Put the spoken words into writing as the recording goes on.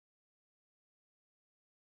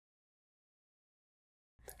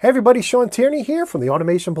Hey everybody, Shawn here from the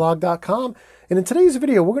automationblog.com, and in today's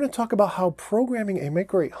video we're going to talk about how programming a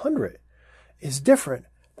Micro800 is different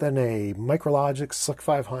than a MicroLogix,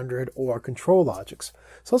 SLC500, or ControlLogix.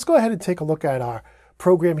 So let's go ahead and take a look at our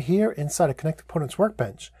program here inside of Connect Components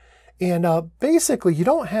Workbench. And basically you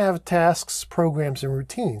don't have tasks, programs, and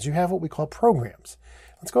routines. You have what we call programs.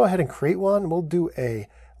 Let's go ahead and create one. We'll do a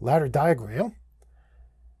ladder diagram.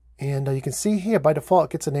 And you can see here by default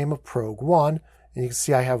it gets a name of prog1. And you can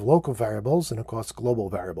see I have local variables and of course global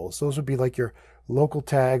variables. Those would be like your local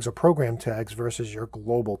tags or program tags versus your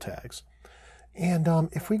global tags. And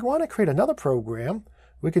if we want to create another program,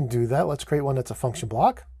 we can do that. Let's create one that's a function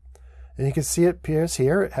block. And you can see it appears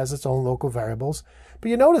here. It has its own local variables.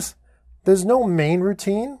 But you notice there's no main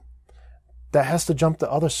routine that has to jump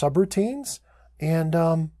to other subroutines. And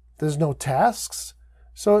there's no tasks.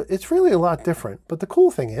 So it's really a lot different. But the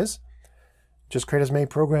cool thing is, just create as many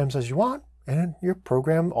programs as you want. And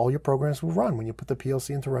all your programs will run when you put the PLC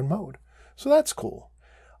into run mode. So that's cool.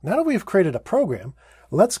 Now that we've created a program,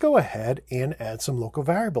 let's go ahead and add some local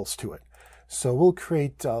variables to it. So we'll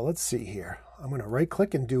create, let's see here. I'm going to right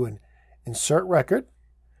click and do an insert record.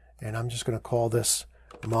 And I'm just going to call this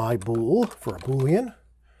my bool for a Boolean.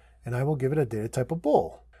 And I will give it a data type of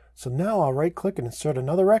bool. So now I'll right click and insert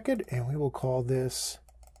another record. And we will call this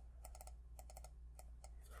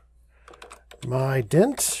my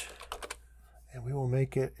dint. And we will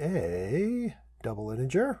make it a double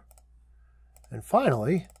integer. And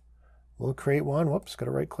finally, we'll create one. Whoops, got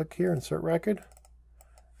to right click here, insert record.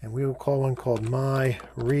 And we will call one called my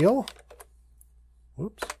real.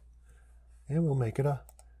 Whoops. And we'll make it a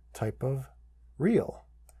type of real.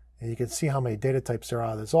 And you can see how many data types there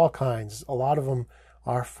are. There's all kinds. A lot of them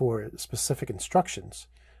are for specific instructions.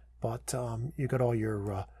 But you got all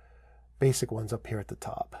your basic ones up here at the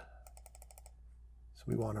top. So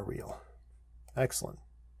we want a real. Excellent.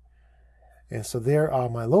 And so there are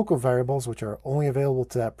my local variables, which are only available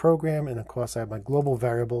to that program. And of course, I have my global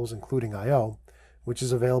variables, including I/O, which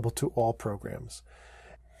is available to all programs.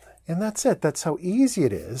 And that's it. That's how easy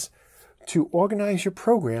it is to organize your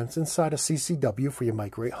programs inside a CCW for your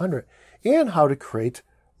Micro800, and how to create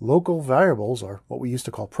local variables, or what we used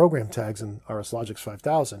to call program tags in RSLogix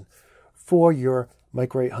 5000, for your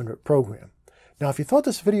Micro800 program. Now, if you thought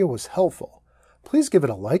this video was helpful, please give it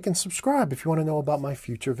a like and subscribe if you want to know about my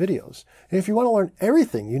future videos. And if you want to learn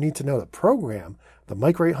everything you need to know to program the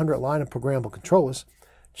Micro800 line of programmable controllers,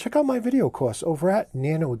 check out my video course over at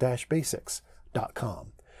nano-basics.com.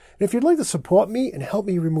 And if you'd like to support me and help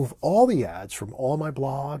me remove all the ads from all my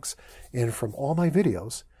blogs and from all my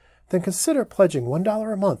videos, then consider pledging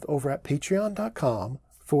 $1 a month over at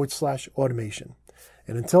patreon.com/automation.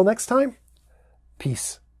 And until next time,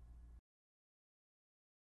 peace.